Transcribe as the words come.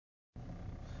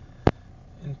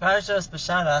In Parshas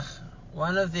Beshalach,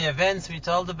 one of the events we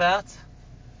told about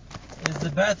is the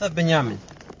birth of Binyamin.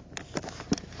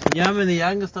 Binyamin, the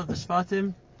youngest of the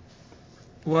Shvatim,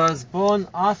 was born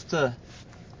after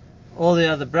all the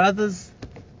other brothers,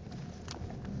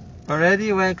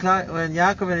 already when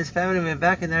Yaakov and his family were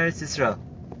back in Eretz Yisrael.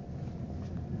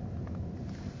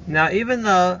 Now, even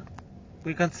though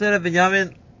we consider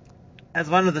Binyamin as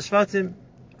one of the Shvatim,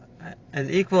 an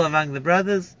equal among the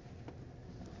brothers,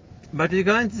 but we're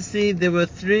going to see there were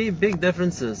three big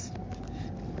differences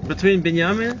between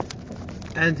Binyamin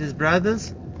and his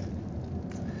brothers,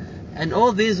 and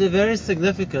all these were very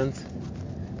significant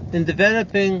in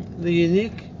developing the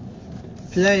unique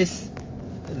place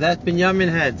that Binyamin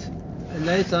had, and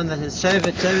later on that his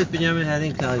Shevet Binyamin had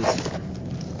in Klal Yisrael.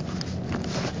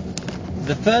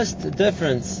 The first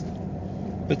difference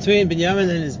between Binyamin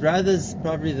and his brothers,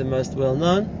 probably the most well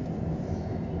known,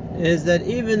 is that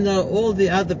even though all the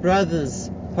other brothers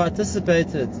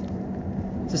participated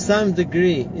to some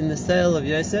degree in the sale of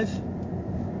Yosef,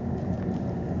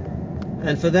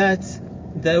 and for that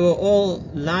they were all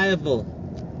liable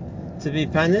to be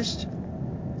punished,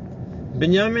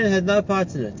 Binyamin had no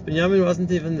part in it. Binyamin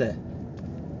wasn't even there.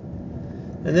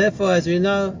 And therefore, as we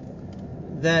know,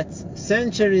 that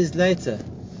centuries later,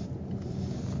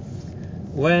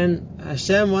 when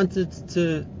Hashem wanted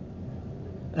to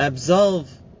absolve,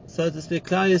 so to speak,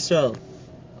 Klal Yisrael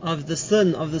of the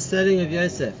sin of the selling of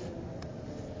Yosef,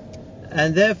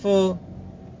 and therefore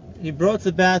he brought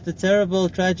about the terrible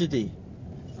tragedy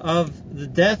of the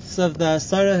deaths of the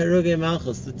Asara Herugei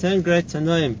Malchus, the 10 great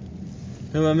Tanoim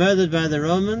who were murdered by the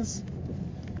Romans.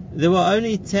 There were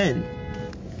only 10,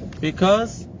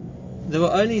 because there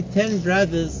were only 10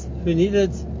 brothers who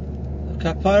needed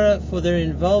kapara for their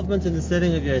involvement in the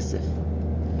selling of Yosef.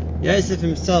 Yosef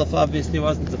himself obviously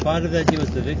wasn't a part of that, he was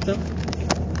the victim,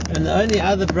 and the only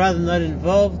other brother not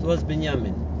involved was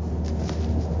Binyamin.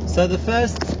 So the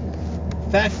first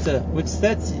factor which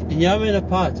sets Binyamin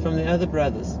apart from the other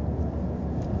brothers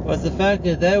was the fact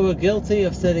that they were guilty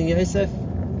of selling Yosef.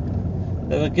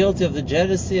 They were guilty of the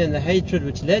jealousy and the hatred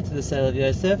which led to the sale of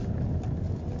Yosef,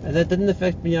 and that didn't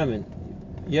affect Binyamin.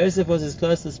 Yosef was his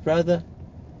closest brother,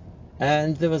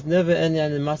 and there was never any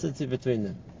animosity between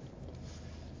them.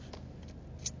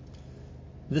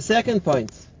 The second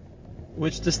point,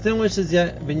 which distinguishes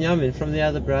Binyamin from the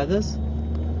other brothers,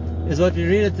 is what we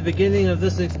read at the beginning of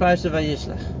this week's Parsha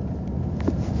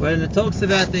Vayishlach, when it talks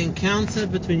about the encounter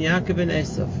between Yaakov and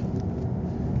Esav.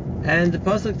 And the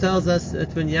pasuk tells us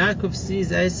that when Yaakov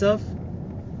sees Esav,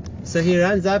 so he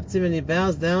runs up to him and he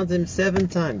bows down to him 7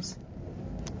 times.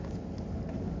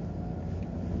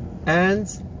 And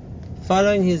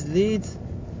following his lead,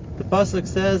 the pasuk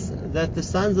says that the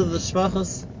sons of the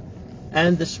Shvachos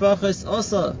and the Shvachos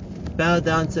also bow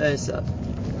down to Esav.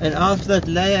 And after that,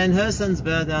 Leah and her sons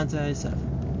bow down to Esav.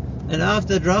 And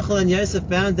after that, Rachel and Yosef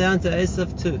bow down to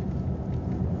Esav too.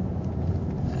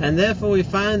 And therefore we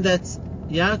find that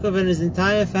Yaakov and his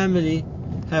entire family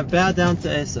have bowed down to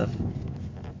Esav.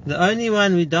 The only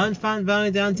one we don't find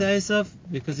bowing down to Esav,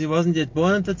 because he wasn't yet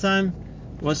born at the time,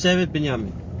 was Shevet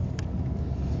Binyamin.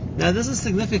 Now this is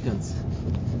significant.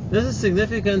 This is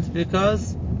significant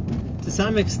because, to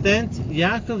some extent,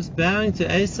 Yaakov's bowing to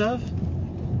Esav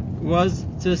was,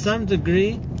 to some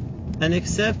degree, an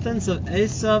acceptance of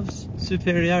Esav's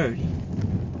superiority.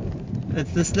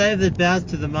 It's the slave that bows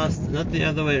to the master, not the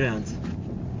other way around.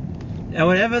 And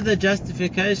whatever the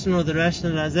justification or the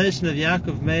rationalization of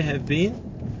Yaakov may have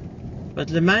been, but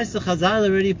Lemaisa Chazal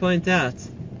already point out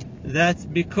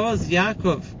that because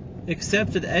Yaakov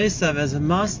accepted Esav as a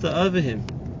master over him,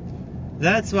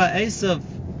 that's why Esav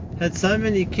had so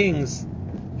many kings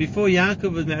before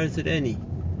Yaakov was merited any,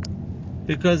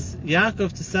 because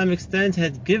Yaakov to some extent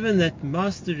had given that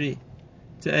mastery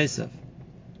to Esav.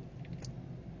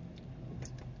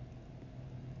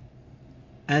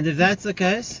 And if that's the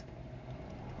case,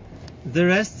 the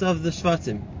rest of the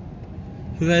Shvatim,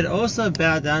 who had also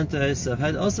bowed down to Esav,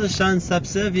 had also shown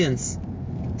subservience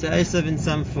to Esav in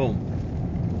some form.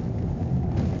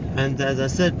 And as I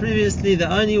said previously,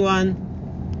 the only one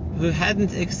who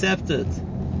hadn't accepted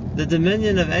the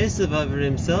dominion of Esav over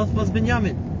himself was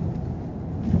Binyamin.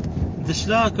 The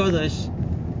Shloach Kodesh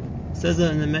says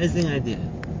an amazing idea.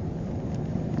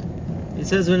 He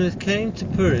says when it came to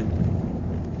Purim,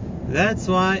 that's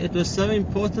why it was so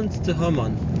important to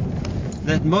Haman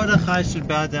that Mordechai should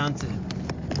bow down to him.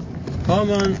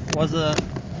 Haman was a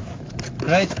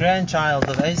great-grandchild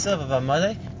of Esav, of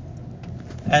Amalek,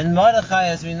 and Mordechai,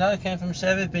 as we know, came from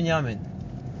Shevet Binyamin.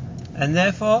 And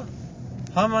therefore,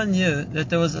 Haman knew that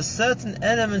there was a certain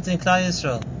element in Klal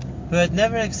Yisrael who had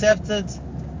never accepted,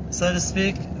 so to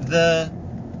speak, the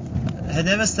had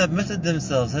never submitted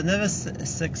themselves, had never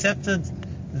accepted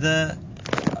the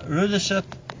rulership,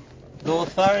 the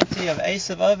authority of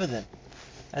Esav over them.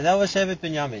 And that was Shevet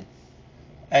Binyamin.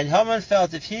 And Haman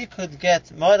felt if he could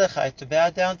get Mordechai to bow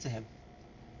down to him,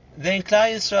 then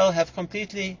Klal Yisrael have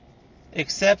completely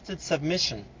accepted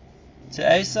submission to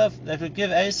Esav that would give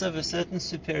Esav a certain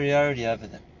superiority over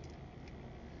them.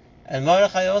 And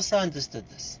Mordechai also understood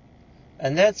this.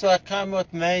 And that's why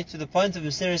Kamot made to the point of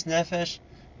Mesiras Nefesh,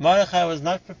 Mordechai was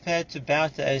not prepared to bow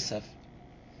to Esav.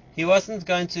 He wasn't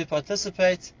going to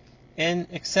participate in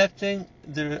accepting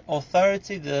the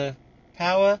authority, the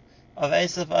power of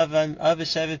Esav over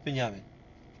Shevet Binyamin.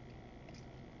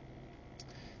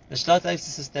 The Shlosh takes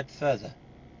this a step further.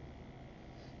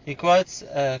 He quotes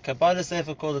a Kabbalah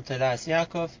Sefer called the Toras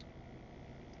Yaakov,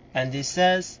 and he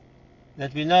says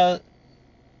that we know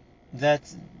that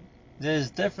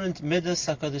there's different midas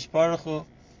HaKadosh Baruch Hu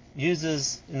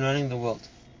uses in running the world.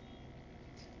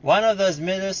 One of those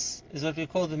midas is what we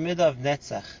call the midah of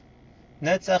Netzach.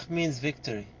 Netzach means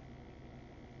victory.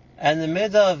 And the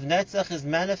midah of Netzach is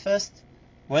manifest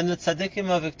when the tzaddikim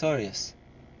are victorious.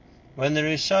 When the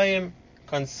Rishayim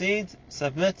concede,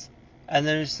 submit, and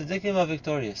the tzaddikim are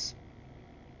victorious.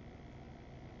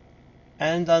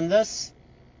 And on this,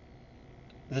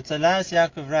 the Toras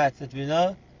Yaakov writes that we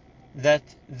know that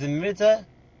the midah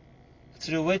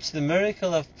through which the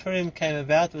miracle of Purim came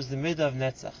about was the midah of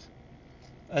Netzach.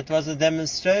 It was a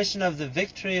demonstration of the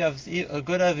victory of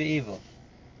good over evil,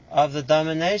 of the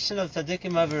domination of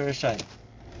tzaddikim over Rishayim.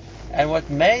 And what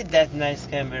made that nace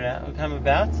come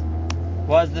about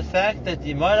was the fact that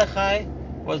Mordechai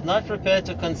was not prepared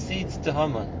to concede to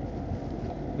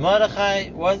Haman.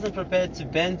 Mordechai wasn't prepared to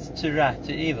bend to Ra,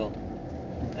 to evil.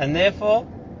 And therefore,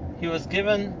 he was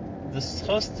given the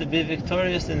schus to be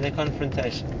victorious in their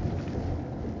confrontation.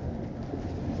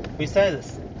 We say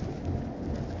this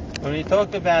when we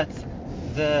talk about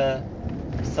the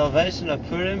salvation of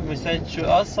Purim. We say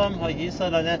Shu'asam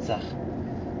ha'yisod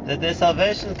ha'netzach, that their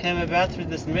salvation came about through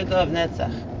this midah of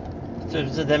Netzach. So it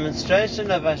was a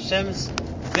demonstration of Hashem's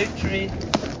victory,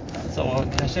 so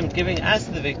Hashem giving us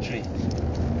the victory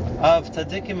of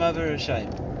tzaddikim over Rishayim.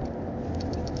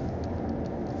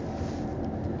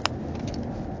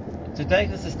 To take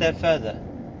this a step further,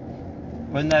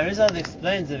 when the Arizal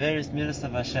explains the various midas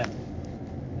of Hashem,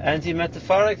 and he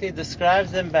metaphorically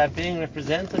describes them by being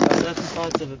represented by certain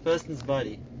parts of a person's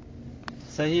body,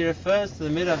 so he refers to the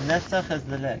midah of Netzach as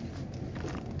the leg.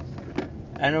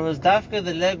 And it was Dafka,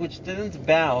 the leg, which didn't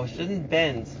bow, which didn't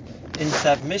bend in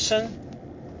submission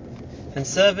and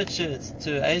servitude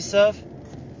to Esav,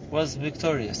 was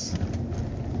victorious.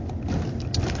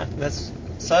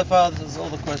 So far, this is all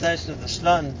the quotation of the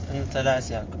Shlon and the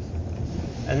Toras Yaakov.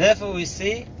 And therefore we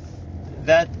see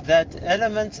that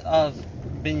element of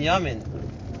Binyamin,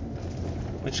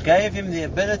 which gave him the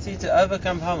ability to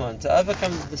overcome Haman, to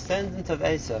overcome the descendant of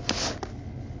Esav,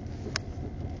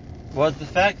 was the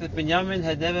fact that Binyamin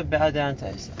had never bowed down to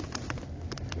Esav.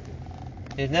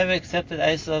 He had never accepted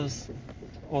Esav's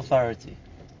authority.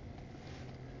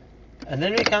 And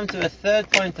then we come to a third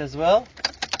point as well,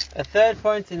 a third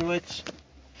point in which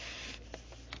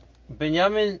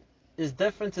Binyamin is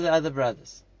different to the other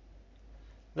brothers.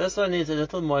 This one needs a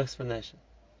little more explanation.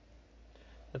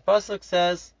 The Pasuk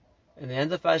says, in the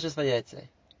end of Parashas Vayetze,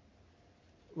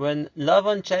 when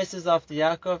Lavan chases after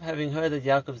Yaakov, having heard that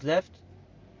Yaakov's left,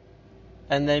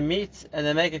 and they meet and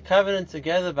they make a covenant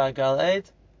together by Gal-Eid,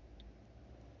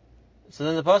 so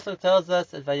then the Pasuk tells us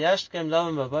that Vayashkem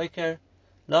Lavan b'boker,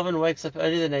 Lavan wakes up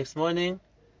early the next morning,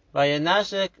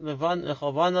 Vayanashek Lavan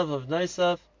lechavanav of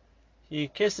Noisav, he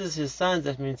kisses his sons,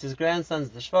 that means his grandsons,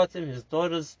 the Shvatim, his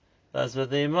daughters, those were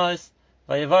the Imos,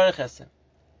 Vayavarech Esem,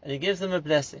 and he gives them a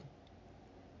blessing.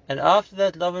 And after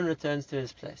that, Lavan returns to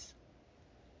his place.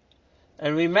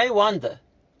 And we may wonder,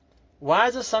 why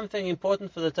is this something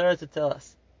important for the Torah to tell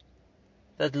us?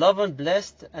 That Lavan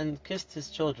blessed and kissed his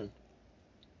children.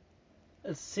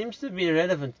 It seems to be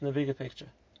irrelevant in the bigger picture.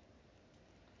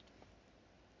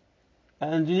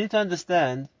 And we need to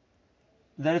understand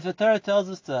that if the Torah tells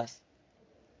us to us,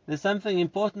 there's something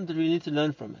important that we need to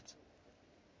learn from it.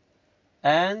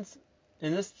 And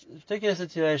in this particular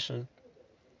situation,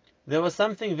 there was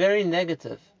something very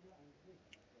negative,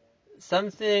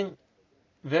 something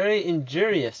very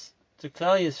injurious to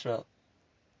Klal Yisrael.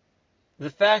 The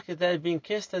fact that they had been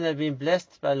kissed and they had been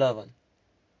blessed by Lavan.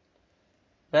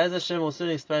 Be'ez Hashem will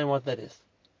soon explain what that is.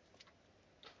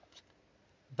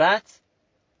 But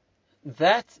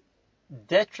that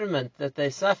detriment that they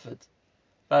suffered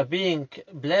by being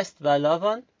blessed by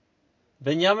Lavan,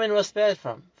 Binyamin was spared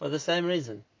from, for the same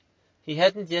reason. He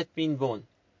hadn't yet been born.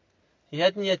 He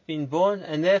hadn't yet been born,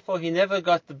 and therefore he never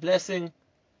got the blessing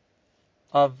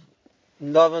of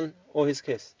Lavan or his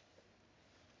kiss.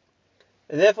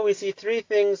 And therefore we see three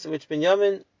things which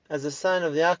Binyamin, as a son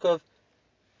of Yaakov,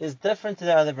 is different to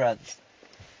the other brothers.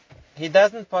 He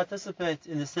doesn't participate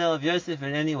in the sale of Yosef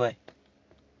in any way.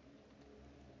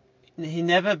 He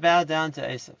never bowed down to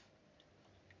Esav.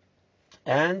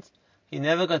 And he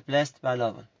never got blessed by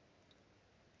Lavan.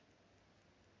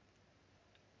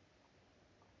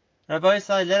 Rabbi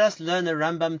Yisai, let us learn the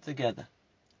Rambam together.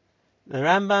 The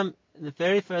Rambam, the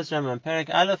very first Rambam, Perek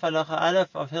Aleph Halacha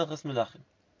Aleph of Hilchos Melachim.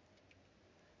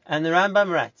 And the Rambam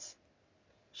writes,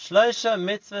 Shloisha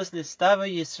mitzvahs nistava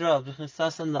Yisrael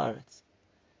b'chnisasan la'aretz.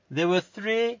 There were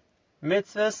three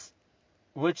mitzvahs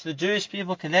which the Jewish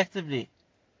people collectively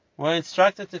were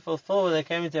instructed to fulfill when they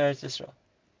came into Eretz Yisrael.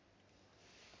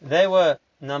 They were,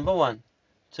 number one,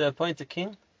 to appoint a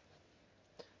king.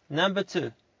 Number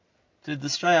two, to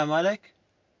destroy Amalek.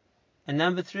 And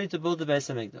number three, to build the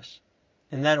Beis HaMikdash.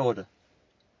 In that order.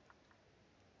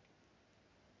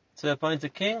 To appoint a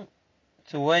king,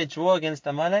 to wage war against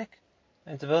Amalek,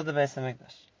 and to build the Beis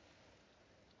HaMikdash.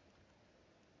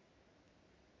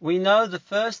 We know the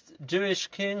first Jewish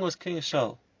king was King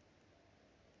Shaul.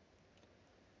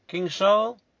 King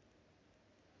Shaul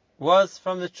was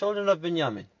from the children of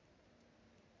Binyamin.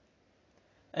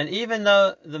 And even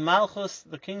though the Malchus,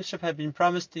 the kingship, had been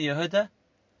promised to Yehuda,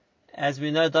 as we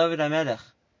know David HaMelech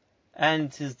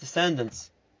and his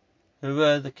descendants, who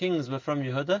were the kings, were from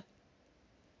Yehuda,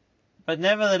 but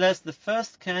nevertheless the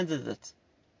first candidate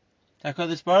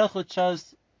HaKadosh Baruch Hu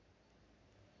chose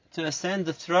to ascend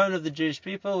the throne of the Jewish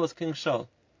people was King Shaul,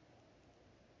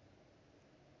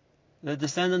 the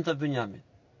descendant of Binyamin.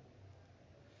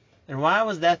 And why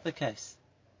was that the case?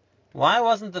 Why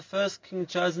wasn't the first king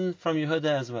chosen from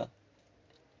Yehuda as well?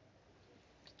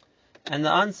 And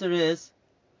the answer is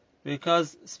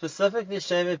because specifically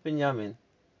Shevet Binyamin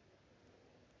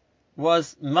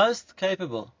was most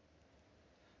capable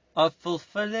of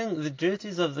fulfilling the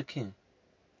duties of the king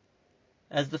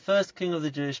as the first king of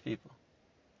the Jewish people.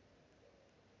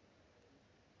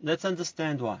 Let's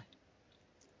understand why.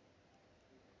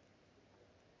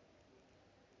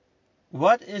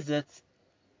 What is it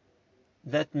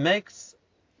that makes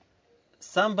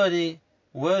somebody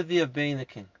worthy of being a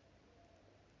king?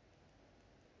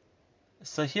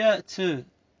 So here too,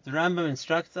 the Rambam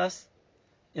instructs us,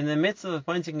 in the midst of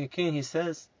appointing a king, he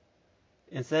says,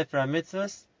 in Sefer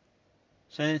HaMitzvos,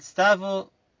 Shenitztavu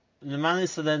L'man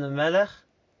Yisrael Melech,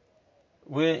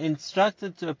 we're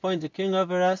instructed to appoint a king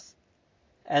over us,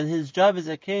 and his job as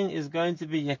a king is going to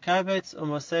be Yakabetz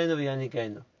U'Moseinu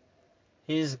V'Yanigenu.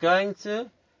 He is going to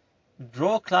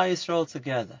draw Klal Yisrael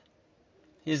together.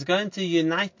 He is going to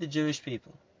unite the Jewish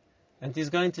people, and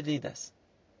he's going to lead us.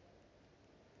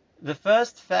 The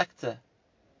first factor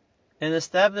in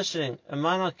establishing a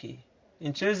monarchy,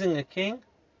 in choosing a king,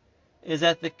 is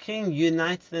that the king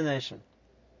unites the nation.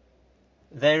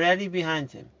 They rally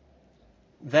behind him.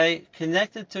 They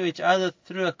connected to each other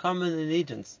through a common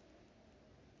allegiance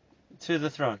to the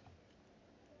throne.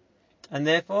 And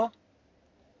therefore,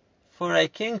 for a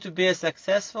king to be a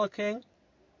successful king,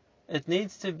 it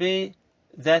needs to be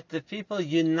that the people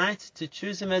unite to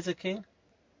choose him as a king,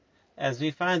 as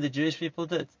we find the Jewish people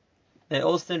did. They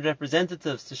all sent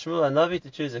representatives to Shmuel HaNavi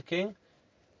to choose a king.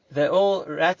 They all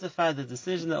ratified the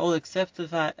decision. They all accepted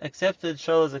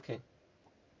Shaul as a king.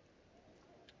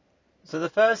 So the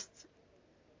first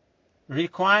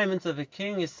requirement of a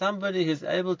king is somebody who's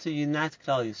able to unite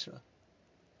Klal Yisrael.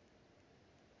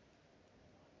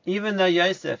 Even though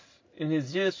Yosef, in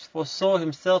his youth, foresaw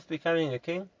himself becoming a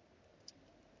king,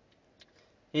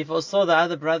 he foresaw the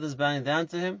other brothers bowing down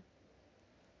to him,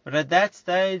 but at that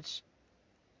stage,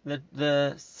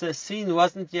 the scene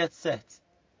wasn't yet set.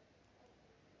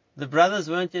 The brothers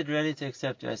weren't yet ready to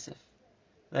accept Yosef.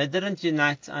 They didn't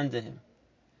unite under him.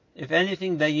 If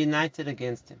anything, they united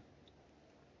against him.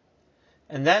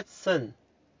 And that sin,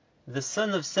 the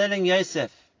sin of selling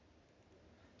Yosef,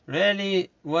 really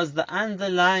was the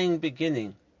underlying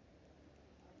beginning,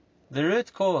 the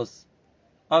root cause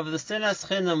of the Sinas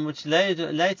Chinam, which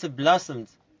later blossomed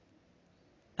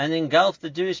and engulfed the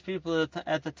Jewish people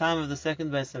at the time of the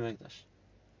second Beis HaMikdash.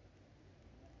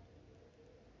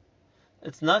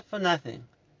 It's not for nothing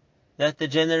that the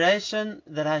generation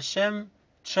that Hashem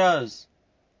chose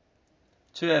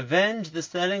to avenge the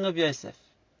selling of Yosef,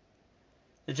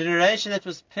 the generation that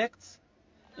was picked,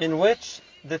 in which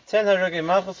the 10 Harugei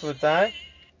Malchus would die,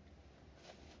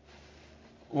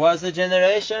 was a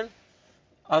generation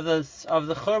of the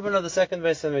Churban of the second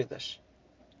Beis HaMikdash.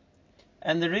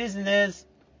 And the reason is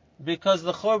because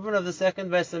the Churban of the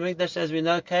second Beis HaMikdash, as we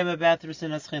know, came about through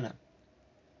Sinas Chinam.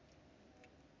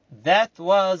 That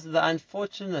was the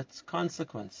unfortunate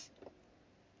consequence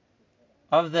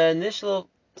of the initial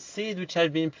seed which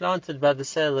had been planted by the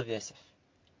sale of Yosef.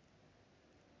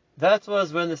 That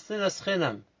was when the Sinas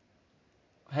Chinam,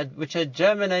 which had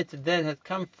germinated then, had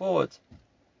come forward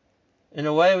in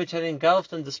a way which had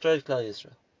engulfed and destroyed Klal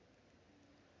Yisrael.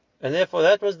 And therefore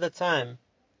that was the time,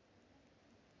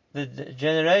 the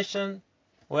generation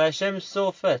where Hashem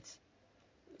saw fit,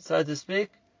 so to speak,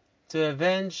 to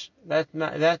avenge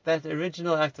that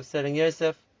original act of selling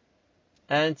Yosef,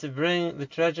 and to bring the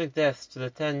tragic deaths to the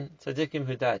 10 tzaddikim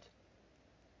who died,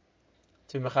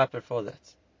 to mechaper for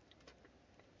that.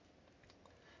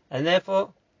 And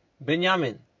therefore,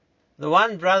 Binyamin, the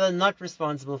one brother not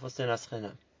responsible for Sinas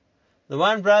Chinam, the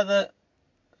one brother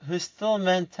who still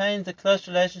maintained a close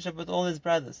relationship with all his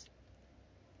brothers,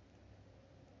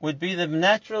 would be the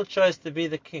natural choice to be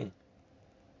the king.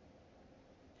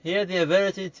 He had the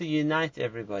ability to unite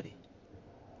everybody.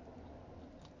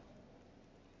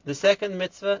 The second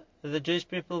mitzvah that the Jewish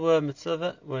people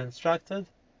were instructed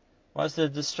was to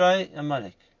destroy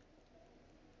Amalek.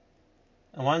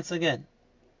 And once again,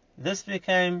 this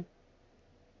became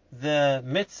the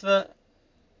mitzvah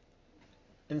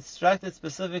instructed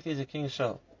specifically to King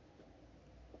Shaul.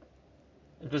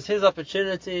 It was his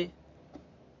opportunity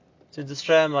to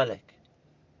destroy Amalek.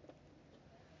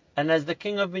 And as the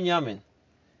king of Binyamin,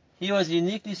 he was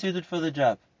uniquely suited for the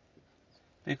job,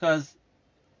 because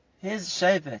his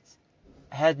Shevet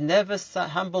had never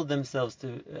humbled themselves to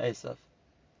Esav.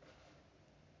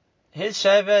 His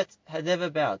Shevet had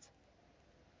never bowed.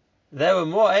 They were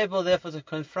more able, therefore, to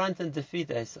confront and defeat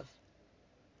Esav.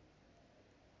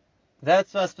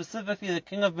 That's why specifically the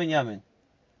king of Binyamin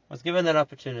was given that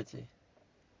opportunity.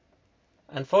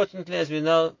 Unfortunately, as we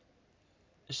know,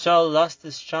 Shaul lost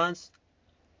his chance,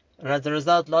 and as a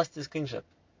result lost his kingship.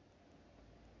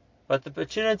 But the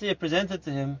opportunity presented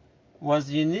to him was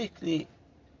uniquely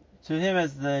to him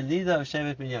as the leader of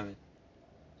Shevet Binyamin.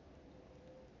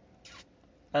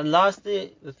 And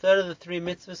lastly, the third of the three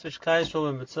mitzvahs which Klal Yisrael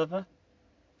were mitzvah,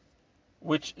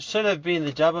 which should have been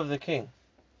the job of the king,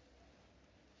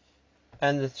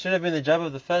 and it should have been the job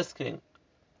of the first king,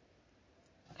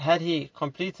 had he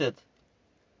completed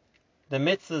the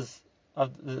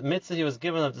mitzvah he was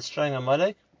given of destroying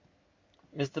Amalek,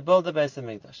 is to build the Beis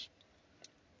HaMikdash.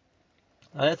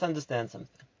 Now let's understand something.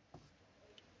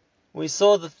 We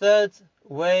saw the third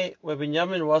way where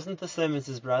Binyamin wasn't the same as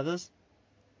his brothers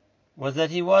was that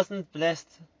he wasn't blessed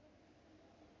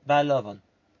by Lavan.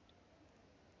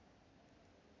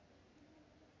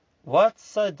 What's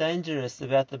so dangerous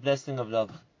about the blessing of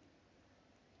Lavan?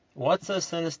 What's so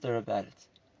sinister about it?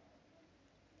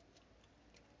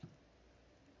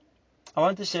 I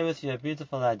want to share with you a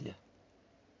beautiful idea.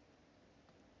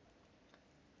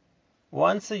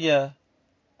 Once a year,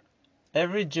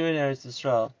 every Jew in Eretz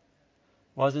Yisrael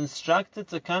was instructed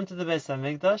to come to the Beis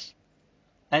HaMikdash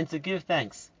and to give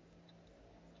thanks.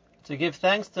 To give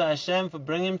thanks to Hashem for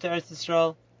bringing him to Eretz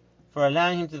Yisrael, for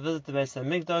allowing him to visit the Beis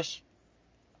HaMikdash,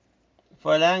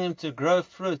 for allowing him to grow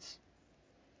fruit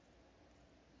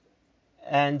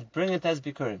and bring it as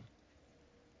Bikurim.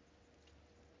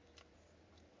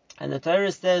 And the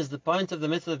Torah says the point of the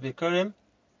mitzvah of Bikurim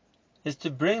is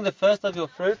to bring the first of your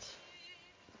fruit,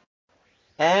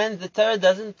 and the Torah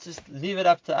doesn't just leave it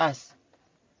up to us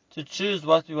to choose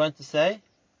what we want to say.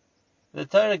 The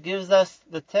Torah gives us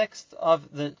the text of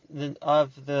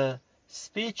the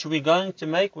speech we're going to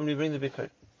make when we bring the Bikurim.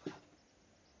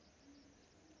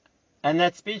 And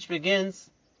that speech begins,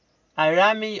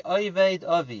 Arami Oived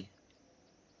Ovi.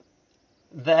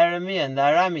 The Aramean, the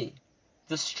Arami,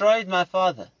 destroyed my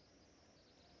father.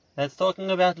 That's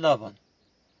talking about Lavan.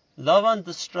 Lavan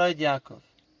destroyed Yaakov.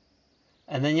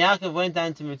 And then Yaakov went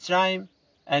down to Mitzrayim,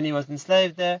 and he was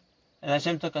enslaved there, and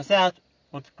Hashem took us out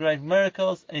with great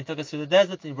miracles, and he took us through the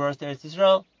desert, and he brought us to Eretz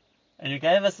Yisrael, and he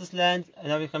gave us this land, and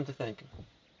now we come to thank him.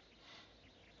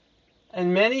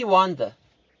 And many wonder,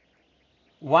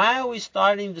 why are we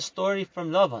starting the story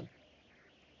from Lavan?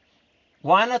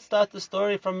 Why not start the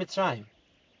story from Mitzrayim?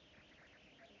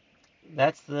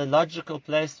 That's the logical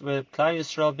place where Klal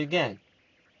Yisrael began.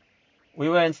 We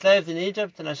were enslaved in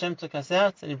Egypt, and Hashem took us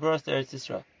out, and He brought us to Eretz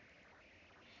Yisrael.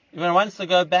 If one wants to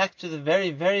go back to the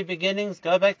very, very beginnings,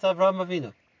 go back to Avraham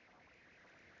Avinu.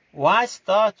 Why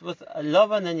start with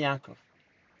Lavan and Yaakov?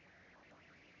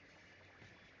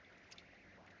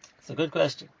 It's a good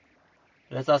question.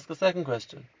 Let's ask a second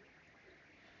question.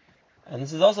 And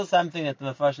this is also something that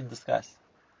the Mefarshim discuss.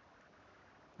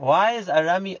 Why is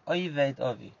Arami Oived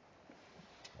Ovi?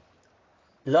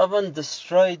 Lavan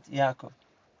destroyed Yaakov.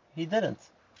 He didn't.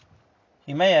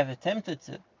 He may have attempted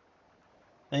to.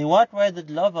 But in what way did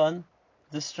Lavan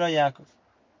destroy Yaakov.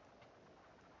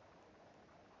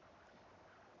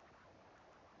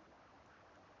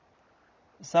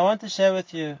 So I want to share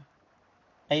with you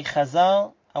a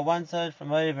chazal I once heard from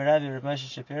Mori Rabbi Rav Moshe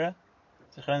Shapira,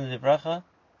 Zichron Livracha,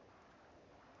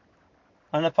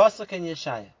 on a pasuk in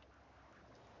Yeshaya.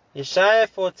 Yeshaya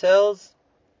foretells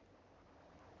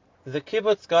the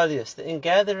kibbutz galius, the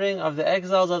ingathering of the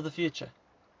exiles of the future.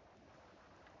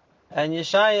 And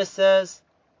Yeshaya says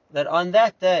that on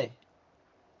that day,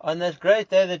 on that great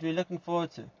day that we're looking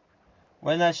forward to,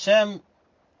 when Hashem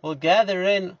will gather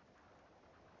in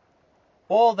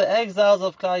all the exiles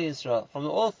of Klal Yisrael from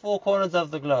all four corners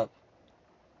of the globe.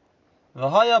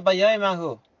 V'haya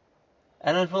b'yayim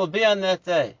and it will be on that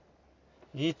day.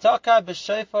 Yitaka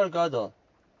b'shofar gadol.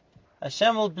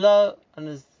 Hashem will blow,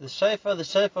 and the shofar of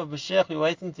Mashiach we're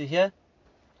waiting to hear.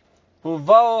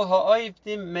 Uva'u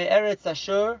ha'oivdim me'eretz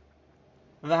Ashur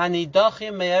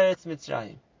v'hanidachim me'eretz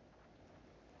Mitzrayim.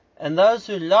 And those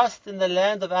who lost in the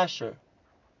land of Ashur,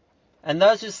 and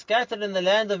those who scattered in the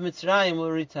land of Mitzrayim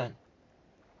will return.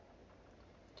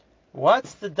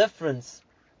 What's the difference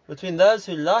between those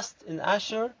who lost in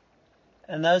Ashur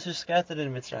and those who scattered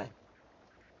in Mitzrayim?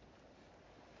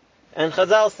 And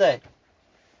Chazal say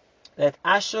that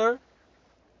Ashur,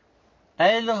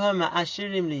 Elohim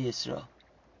Ashirim li Yisrael.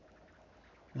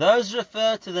 Those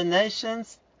refer to the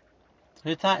nations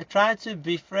who try to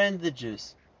befriend the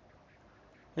Jews,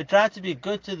 who try to be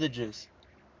good to the Jews.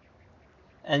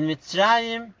 And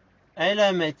Mitzrayim,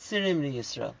 Elohim Etzirim li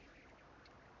Yisrael.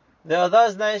 There are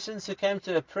those nations who came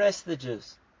to oppress the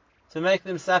Jews, to make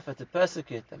them suffer, to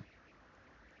persecute them.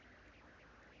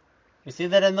 We see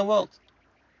that in the world.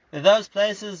 In those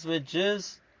places where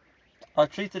Jews are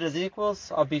treated as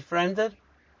equals, are befriended,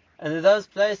 and in those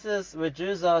places where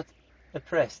Jews are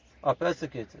oppressed, are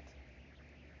persecuted.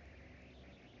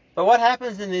 But what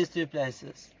happens in these two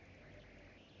places?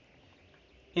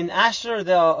 In Ashur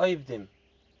there are Oivdim.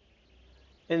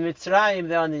 In Mitzrayim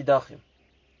there are Nidachim.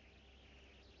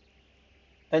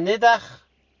 A Nidach,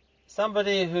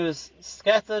 somebody who's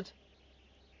scattered,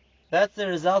 that's the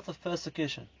result of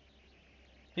persecution.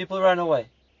 People run away.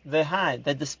 They hide.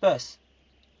 They disperse.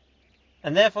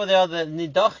 And therefore they are the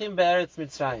Nidachim be'eretz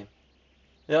Mitzrayim.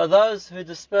 There are those who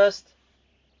dispersed,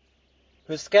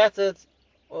 who scattered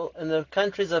in the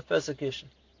countries of persecution.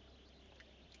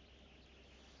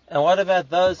 And what about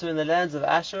those who are in the lands of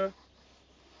Ashur?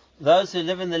 Those who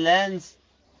live in the lands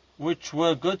which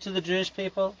were good to the Jewish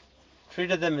people,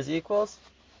 treated them as equals?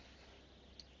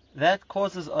 That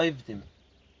causes oivdim.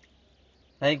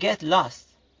 They get lost.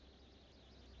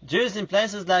 Jews in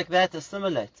places like that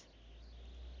assimilate.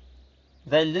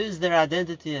 They lose their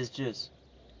identity as Jews.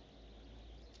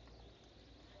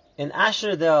 In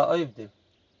Ashur there are oivdim.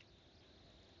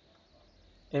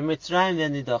 In Mitzrayim there are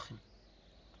nidachim.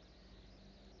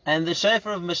 And the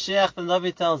shofar of Mashiach, the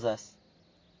Navi tells us,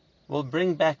 will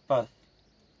bring back both.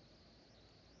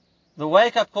 The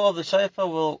wake-up call of the shofar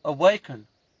will awaken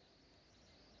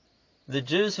the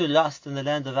Jews who lost in the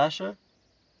land of Ashur,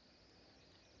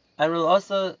 and will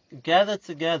also gather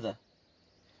together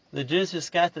the Jews who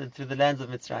scattered through the lands of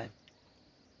Mitzrayim.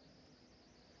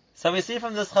 So we see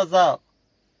from this chazal,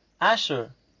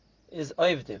 Ashur is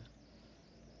oivdim.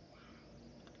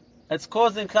 It's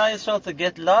causing Klal Yisrael to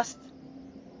get lost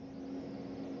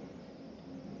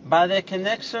by their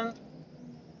connection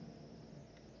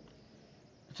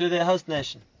to their host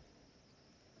nation.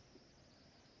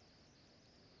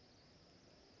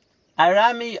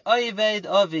 Arami oived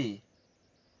ovi.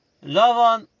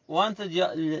 Lavan wanted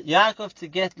Yaakov to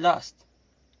get lost.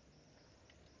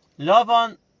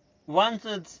 Lavan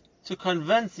wanted to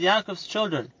convince Yaakov's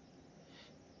children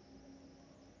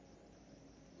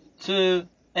to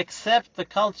accept the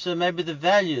culture, maybe the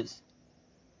values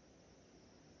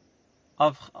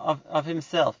of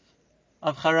himself,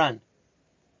 of Haran.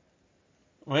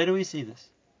 Where do we see this?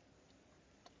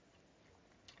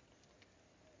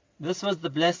 This was the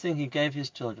blessing he gave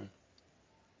his children.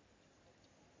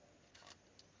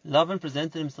 Lavan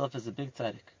presented himself as a big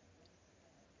tzaddik.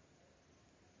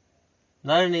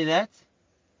 Not only that,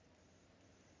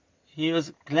 he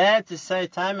was glad to say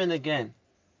time and again,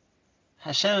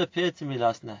 Hashem appeared to me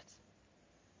last night.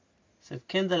 He said,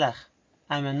 Kinderlach,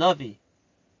 I'm a Navi.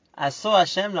 I saw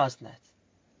Hashem last night.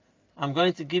 I'm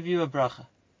going to give you a bracha.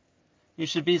 You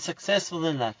should be successful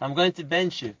in life. I'm going to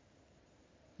bench you.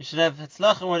 You should have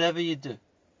hatzlacha in whatever you do.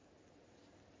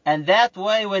 And that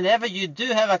way, whenever you do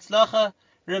have hatzlacha,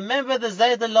 remember the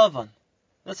Zayda Lavan.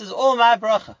 This is all my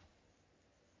bracha.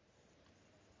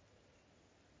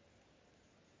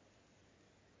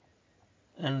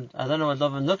 And I don't know what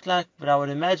Lavan looked like, but I would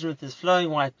imagine with his flowing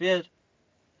white beard,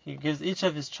 he gives each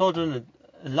of his children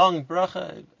a long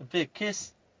bracha, a big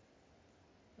kiss,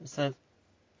 and said,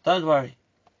 don't worry,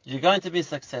 you're going to be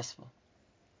successful.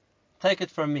 Take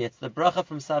it from me, it's the bracha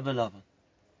from Saba Lavan.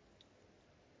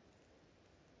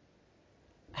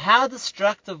 How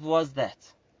destructive was that?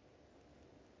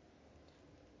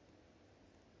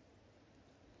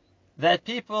 That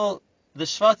people, the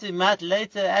Shvatim, might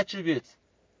later attribute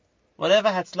whatever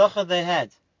hatzlacha they had,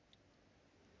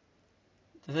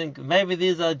 to think maybe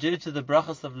these are due to the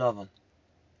brachas of Lavan.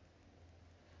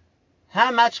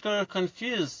 How much could it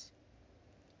confuse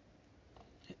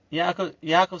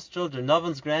Yaakov's children,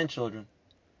 Lavan's grandchildren,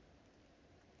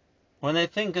 when they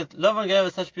think that Lavan gave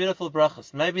us such beautiful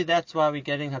brachas? Maybe that's why we're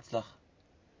getting hatzlacha.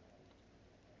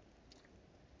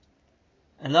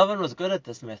 And Lavan was good at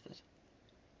this method.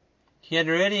 He had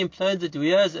already employed it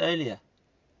years earlier,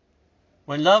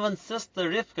 when Lavan's sister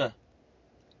Rivka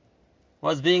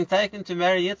was being taken to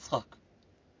marry Yitzchak.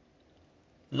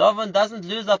 Lavan doesn't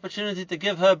lose the opportunity to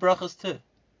give her brachas too.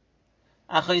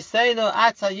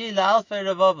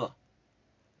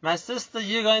 My sister,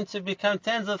 you're going to become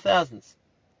tens of thousands.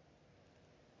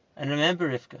 And remember,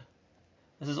 Rivka,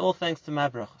 this is all thanks to my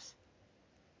brachas.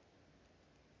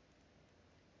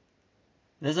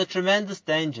 There's a tremendous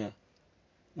danger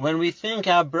when we think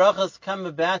our brachas come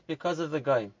about because of the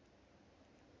goyim.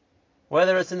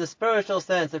 Whether it's in the spiritual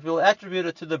sense, if we'll attribute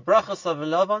it to the brachas of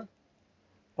Lavan,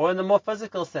 or in the more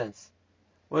physical sense,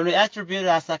 when we attribute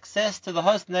our success to the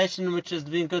host nation which has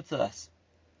been good to us,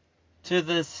 to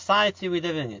the society we're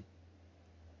living in.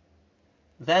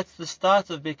 That's the start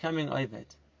of becoming Oved,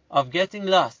 of getting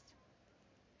lost.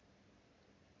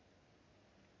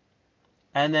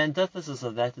 And the antithesis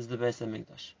of that is the Beis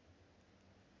HaMikdash.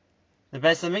 The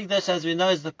Beis HaMikdash, as we know,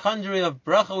 is the conduit of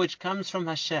bracha which comes from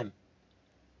Hashem,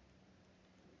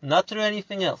 not through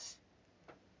anything else,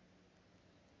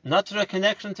 not through a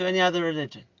connection to any other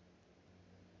religion,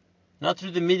 not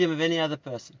through the medium of any other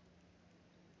person.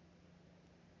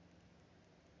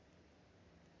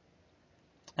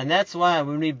 And that's why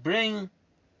when we bring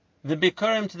the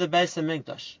Bikurim to the Beis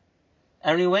HaMikdash,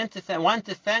 and we want to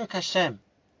thank Hashem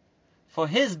for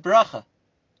His bracha,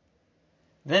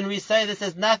 then we say this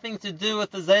has nothing to do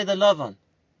with the Zayda Lavan.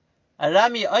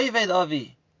 Arami Oved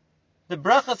Avi. The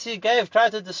brachas he gave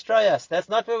tried to destroy us. That's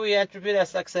not where we attribute our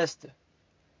success to.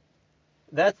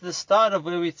 That's the start of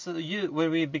where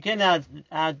we begin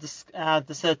our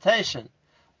dissertation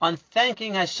on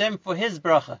thanking Hashem for His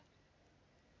bracha.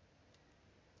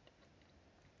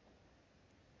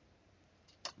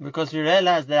 Because we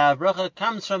realize that our bracha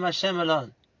comes from Hashem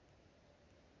alone.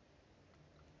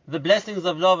 The blessings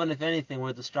of Lavan, if anything,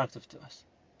 were destructive to us.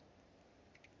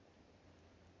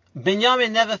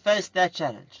 Binyamin never faced that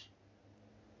challenge.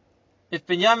 If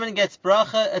Binyamin gets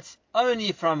bracha, it's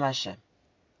only from Hashem.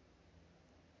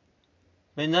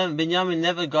 Binyamin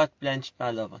never got blanched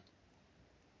by Lavan.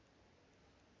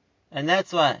 And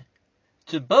that's why,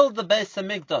 to build the Beis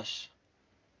HaMikdash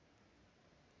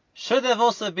should have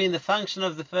also been the function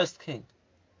of the first king,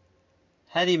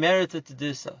 had he merited to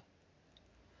do so.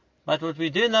 But what we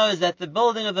do know is that the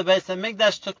building of the Beis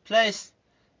HaMikdash took place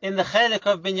in the Chelek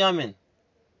of Binyamin.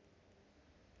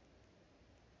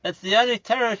 It's the only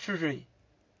territory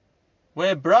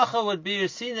where bracha would be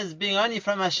seen as being only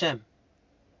from Hashem.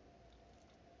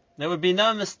 There would be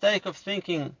no mistake of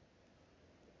thinking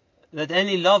that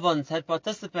any Lavans had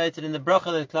participated in the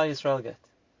bracha that Klal Yisrael get.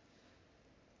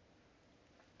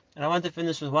 And I want to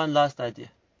finish with one last idea.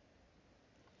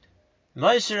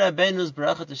 Moshe Rabbeinu's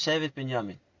bracha to Shevet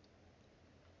Binyamin.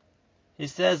 He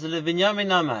says,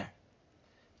 LeBinyamin Amar,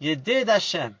 Yedid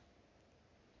Hashem,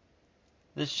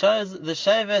 the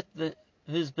Shevet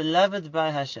who's beloved by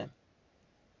Hashem.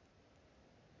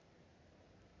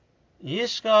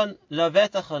 Yishkon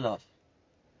Lavetach Olav.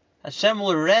 Hashem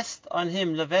will rest on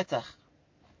him Lavetach,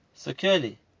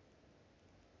 securely.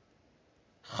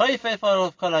 Choyfei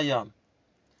Farov Kol Hayom,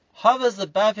 hovers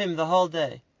above him the whole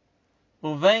day.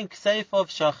 Uvein Kseifav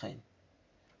Shachen,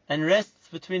 and rests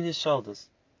between his shoulders.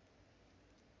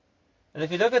 And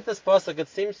if you look at this pasuk, it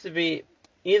seems to be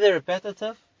either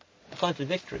repetitive or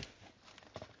contradictory.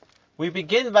 We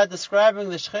begin by describing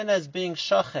the Shekhinah as being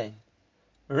shachen,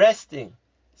 resting,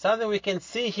 something we can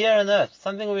see here on earth,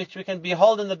 something which we can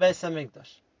behold in the Beis HaMikdash.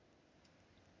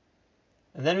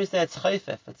 And then we say it's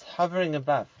chayfef, it's hovering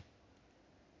above.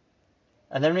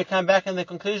 And then we come back in the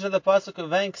conclusion of the pasuk of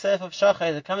Vein Ksef of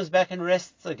Shachen, it comes back and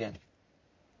rests again.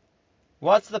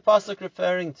 What's the pasuk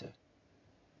referring to?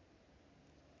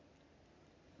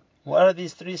 What are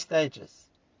these three stages?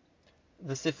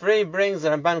 The Sifri brings, the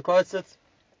Ramban quotes it,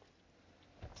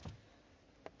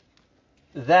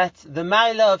 that the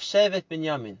Maila of Shevet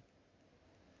Binyamin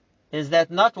is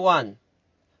that not one,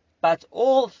 But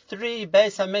all three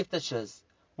Beis HaMikdashes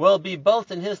will be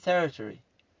built in his territory,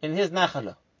 in his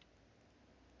Nachala.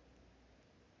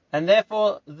 And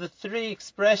therefore, the three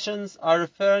expressions are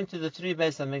referring to the three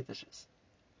Beis HaMikdashes.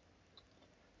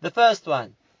 The first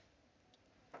one,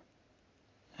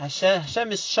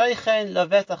 Hashem is Sheichen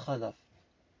Lavetach Alav.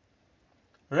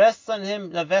 Rests on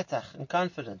him Lavetach, in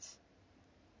confidence.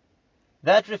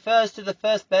 That refers to the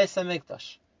first Beis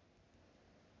HaMikdash,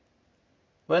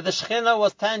 where the Shechina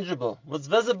was tangible, was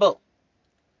visible.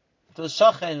 It was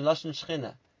Shochen, Lashon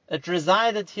Shechina. It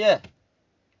resided here.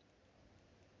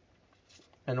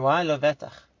 And why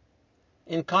Lavetach?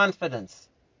 In confidence.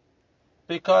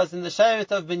 Because in the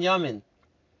Shevet of Binyamin,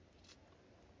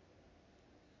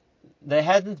 they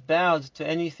hadn't bowed to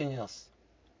anything else.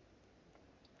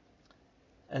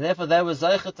 And therefore they were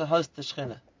Zeicha to host the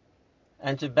Shechina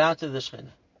and to bow to the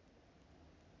Shechina.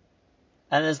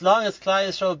 And as long as Klal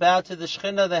Yisrael bowed to the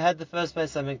Shechina, they had the first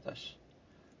Beis HaMikdash.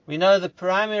 We know the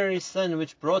primary sin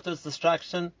which brought its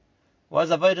destruction was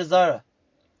Avodah Zarah,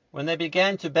 when they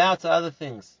began to bow to other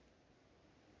things.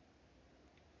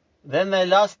 Then they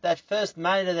lost that first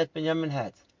Maila that Binyamin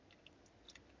had.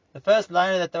 The first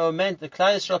Maila that they were meant, the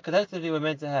Klal Yisrael collectively were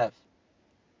meant to have.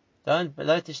 Don't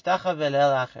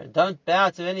bow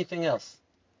to anything else.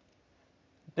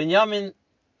 Binyamin,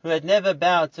 who had never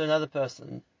bowed to another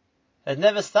person, had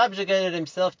never subjugated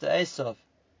himself to Esau,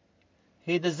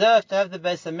 he deserved to have the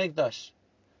Beis HaMikdash,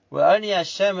 where only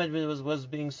Hashem was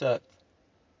being served.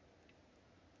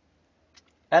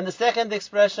 And the second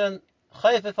expression,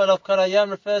 Chayfef Alav Karayam,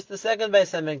 refers to the second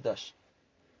Beis HaMikdash.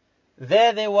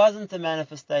 There wasn't a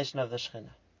manifestation of the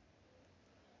Shechina.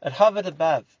 It hovered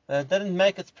above. It didn't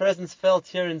make its presence felt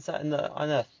here on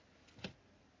earth.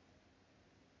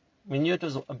 We knew it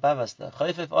was above us there.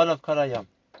 Chayfef Alav Karayam.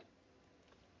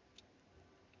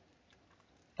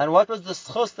 And what was the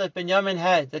schus that Binyamin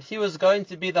had, that he was going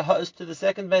to be the host to the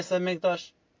second Beis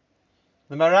HaMikdash?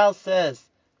 The Maral says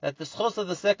that the schus of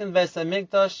the second Beis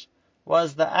HaMikdash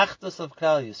was the achdus of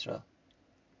Klal Yisrael.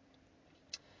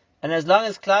 And as long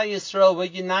as Klal Yisrael were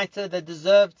united, they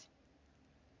deserved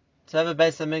to have a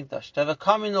Beis HaMikdash, to have a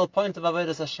communal point of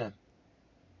Avodas Hashem.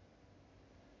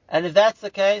 And if that's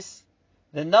the case,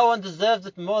 then no one deserved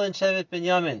it more than Shevet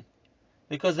Binyamin,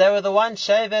 because they were the one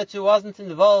Shevet who wasn't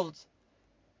involved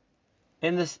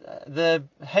in the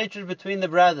hatred between the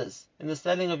brothers, in the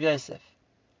selling of Yosef.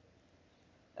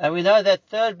 And we know that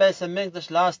third Beis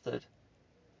HaMikdash lasted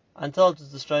until it was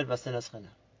destroyed by Sinas China.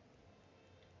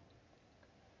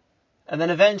 And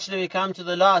then eventually we come to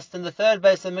the last, and the third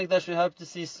Beis HaMikdash we hope to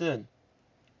see soon.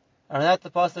 And that the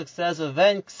Pasuk says,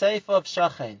 Uven Kseifa of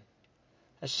Shachen.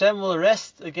 Hashem will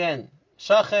rest again.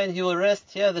 Shachen, he will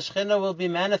rest here. The Shechina will be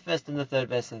manifest in the third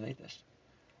Beis HaMikdash.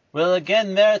 Will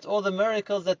again merit all the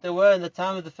miracles that there were in the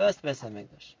time of the first Beis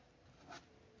HaMikdash.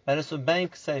 That is Uven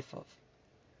Kseifa.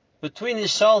 Between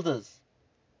his shoulders.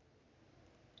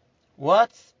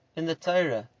 What in the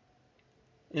Torah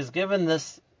is given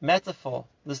this metaphor,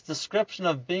 this description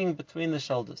of being between the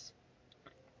shoulders?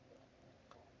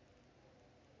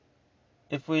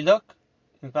 If we look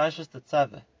in Parshas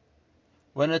Tetzaveh,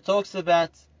 when it talks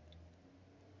about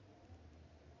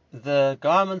the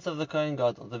garments of the Kohen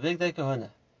Gadol, the Bigdei Kahuna,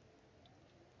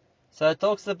 so it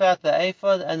talks about the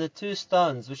ephod and the two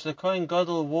stones which the Kohen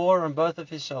Gadol wore on both of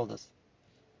his shoulders.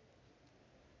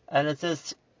 And it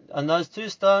says, on those two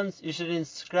stones, you should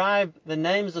inscribe the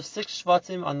names of 6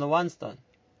 Shvatim on the one stone,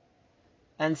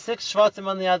 and 6 Shvatim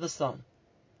on the other stone.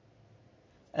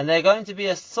 And they're going to be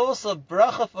a source of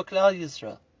bracha for Klal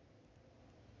Yisrael.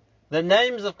 The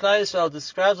names of Klal Yisrael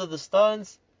describes of the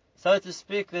stones, so to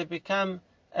speak, they become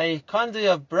a conduit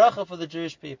of bracha for the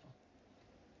Jewish people.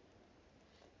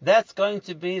 That's going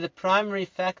to be the primary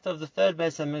factor of the third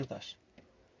Beis HaMikdash.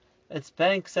 It's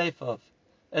Bank Seifov.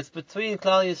 It's between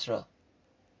Klal Yisrael.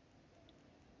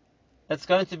 It's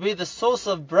going to be the source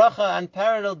of bracha,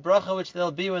 unparalleled bracha, which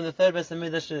there'll be when the third Beis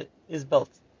HaMikdash is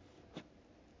built.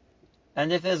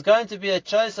 And if there's going to be a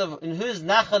choice of in whose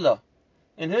nachala,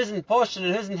 in whose portion,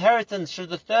 in whose inheritance should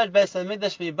the third Beis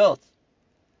HaMikdash be built,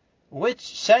 which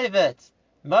shevet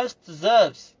most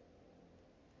deserves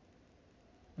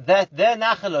that their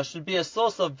nachala should be a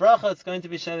source of bracha, it's going to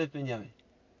be Shevet Binyamin.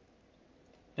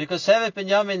 Because Shevet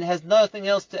Binyamin has nothing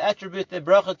else to attribute their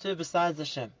bracha to besides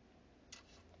Hashem.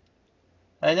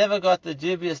 They never got the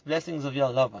dubious blessings of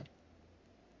Lavan.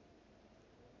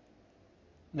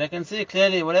 They can see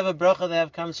clearly whatever bracha they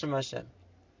have comes from Hashem.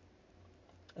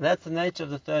 And that's the nature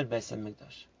of the third Beis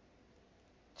HaMikdash.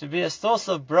 To be a source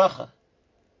of bracha,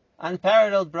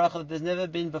 unparalleled bracha that there's never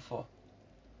been before.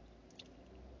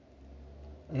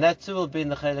 And that too will be in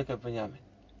the Chelek of Binyamin.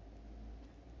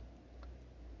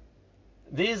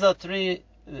 These are the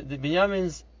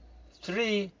Binyamin's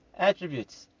three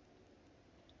attributes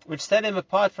which set him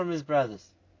apart from his brothers.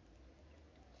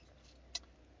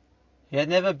 He had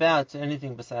never bowed to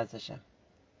anything besides Hashem.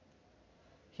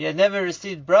 He had never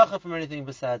received bracha from anything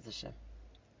besides Hashem.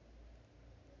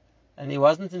 And he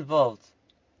wasn't involved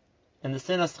in the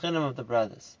sinas chinam of the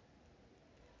brothers.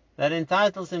 That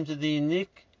entitles him to the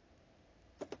unique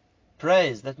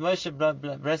praise that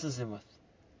Moshe blesses him with.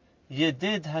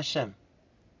 Yedid Hashem,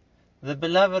 the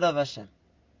beloved of Hashem.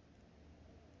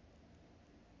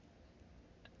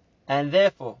 And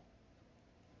therefore,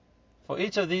 for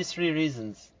each of these three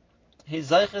reasons, he's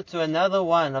zeicher to another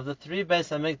one of the three Beis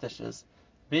HaMikdashes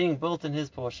being built in his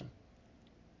portion.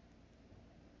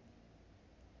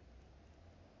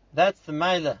 That's the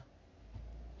Meilah,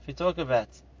 if you talk about,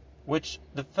 which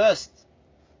the first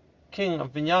king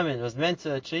of Binyamin was meant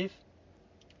to achieve.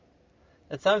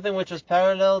 It's something which was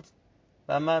paralleled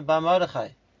by Mordechai,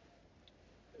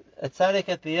 a tzaddik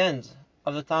at the end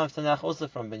of the time of Tanakh, also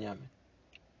from Binyamin.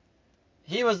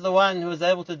 He was the one who was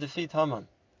able to defeat Haman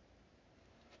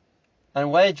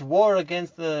and wage war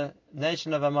against the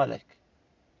nation of Amalek.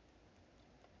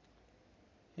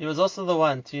 He was also the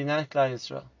one to unite Klal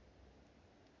Yisrael.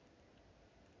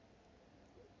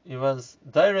 He was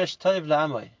Dairesh Toiv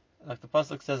La'amoi, like the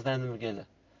Pasuk says there in the Megillah.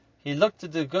 He looked to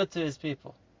do good to his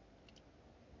people.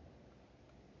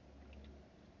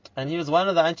 And he was one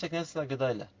of the Anshe Knesset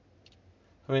HaGedolah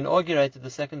who inaugurated the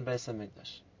second Beis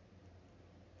HaMikdash.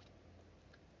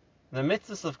 The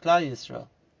mitzvahs of Klal Yisrael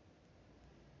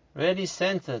really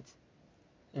centered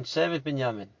in Shevet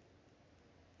Binyamin,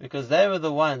 because they were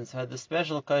the ones who had the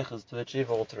special koiches to achieve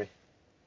all three.